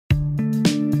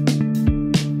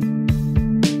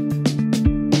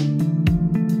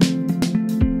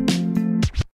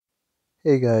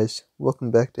Hey guys, welcome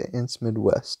back to Ants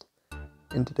Midwest.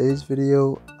 In today's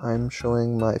video, I'm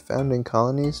showing my founding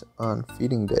colonies on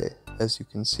feeding day. As you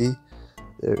can see,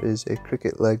 there is a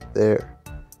cricket leg there.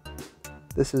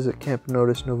 This is a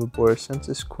Camponotus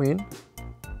novaboracensis queen,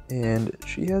 and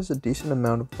she has a decent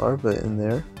amount of larvae in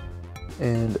there,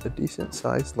 and a decent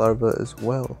sized larva as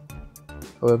well.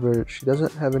 However, she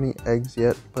doesn't have any eggs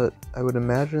yet, but I would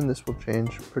imagine this will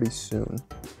change pretty soon.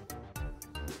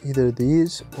 Either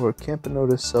these or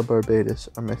Camponotus subarbatus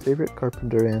are my favorite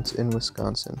carpenter ants in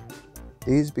Wisconsin.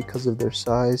 These because of their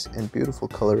size and beautiful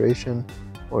coloration,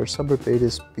 or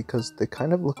subarbatus because they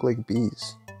kind of look like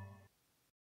bees.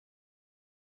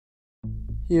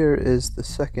 Here is the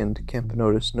second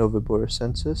Camponotus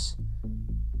novaboracensis.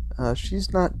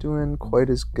 She's not doing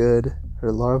quite as good.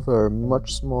 Her larvae are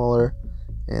much smaller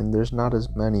and there's not as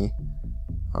many.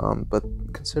 But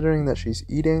considering that she's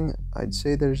eating, I'd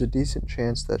say there's a decent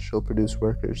chance that she'll produce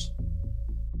workers.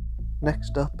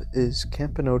 Next up is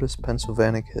Camponotus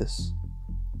pennsylvanicus.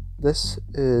 This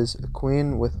is a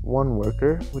queen with one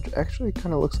worker, which actually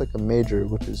kind of looks like a major,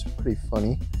 which is pretty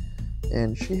funny.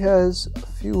 And she has a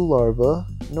few larvae,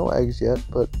 no eggs yet,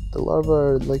 but the larvae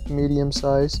are like medium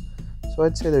size, so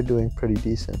I'd say they're doing pretty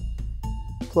decent.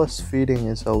 Plus feeding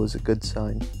is always a good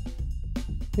sign.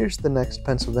 Here's the next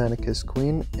Pennsylvanicus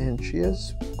queen, and she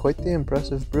has quite the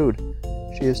impressive brood.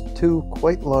 She has two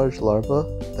quite large larvae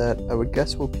that I would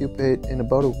guess will pupate in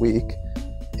about a week,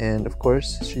 and of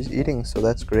course she's eating, so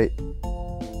that's great.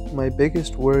 My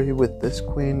biggest worry with this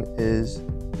queen is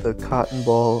the cotton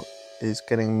ball is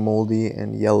getting moldy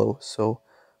and yellow, so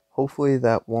hopefully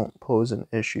that won't pose an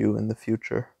issue in the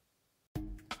future.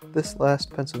 This last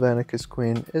Pennsylvanicus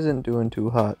queen isn't doing too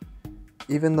hot.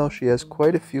 Even though she has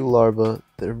quite a few larvae,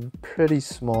 they're pretty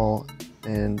small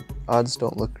and odds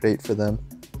don't look great for them.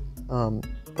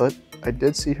 But I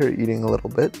did see her eating a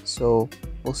little bit, so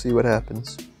we'll see what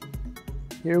happens.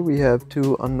 Here we have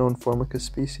two unknown Formica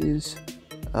species.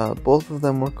 Both of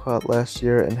them were caught last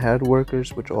year and had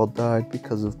workers which all died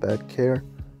because of bad care.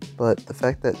 But the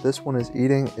fact that this one is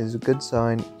eating is a good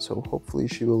sign, so hopefully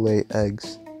she will lay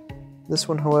eggs. This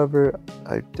one, however,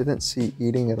 I didn't see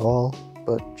eating at all,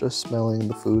 but just smelling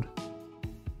the food.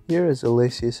 Here is a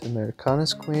Lasius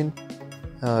americanus queen.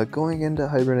 Going into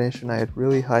hibernation, I had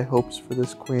really high hopes for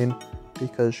this queen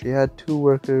because she had two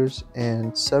workers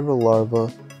and several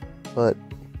larvae, but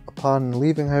upon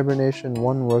leaving hibernation,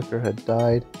 one worker had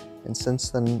died, and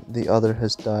since then the other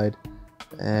has died,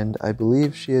 and I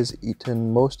believe she has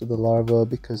eaten most of the larvae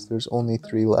because there's only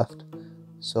 3 left.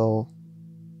 So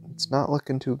it's not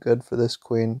looking too good for this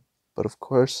queen, but of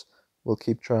course we'll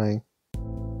keep trying.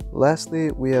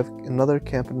 Lastly, we have another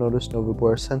Camponotus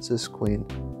novaboracensis queen.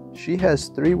 She has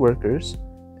 3 workers,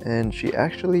 and she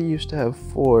actually used to have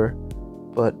 4,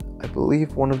 but I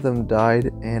believe one of them died,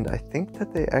 and I think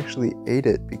that they actually ate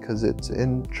it because it's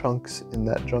in chunks in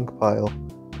that junk pile.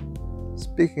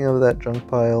 Speaking of that junk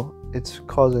pile, it's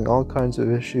causing all kinds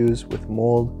of issues with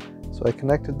mold, so I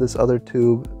connected this other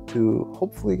tube to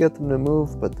hopefully get them to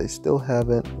move, but they still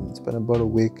haven't, and it's been about a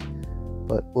week,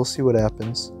 but we'll see what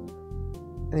happens.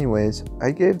 Anyways,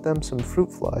 I gave them some fruit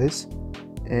flies,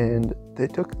 and they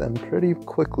took them pretty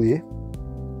quickly.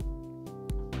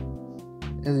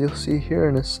 As you'll see here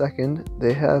in a second,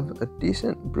 they have a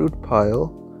decent brood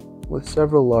pile with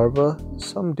several larvae,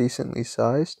 some decently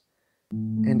sized,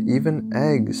 and even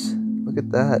eggs. Look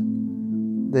at that.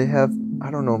 They have,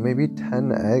 I don't know, maybe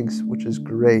 10 eggs, which is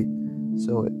great.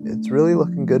 So it's really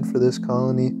looking good for this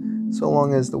colony, so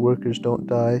long as the workers don't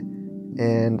die,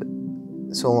 and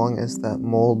so long as that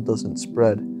mold doesn't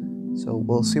spread. So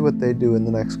we'll see what they do in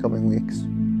the next coming weeks.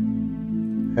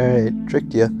 Alright,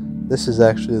 tricked ya. This is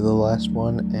actually the last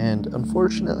one, and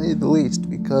unfortunately the least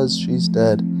because she's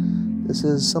dead. This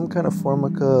is some kind of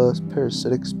Formica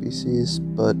parasitic species,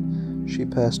 but she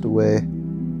passed away.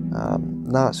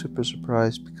 Not super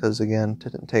surprised because, again,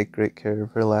 didn't take great care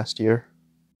of her last year.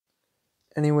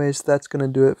 Anyways, that's gonna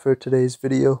do it for today's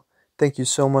video. Thank you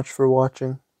so much for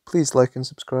watching. Please like and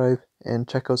subscribe, and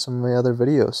check out some of my other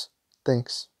videos.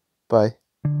 Thanks. Bye.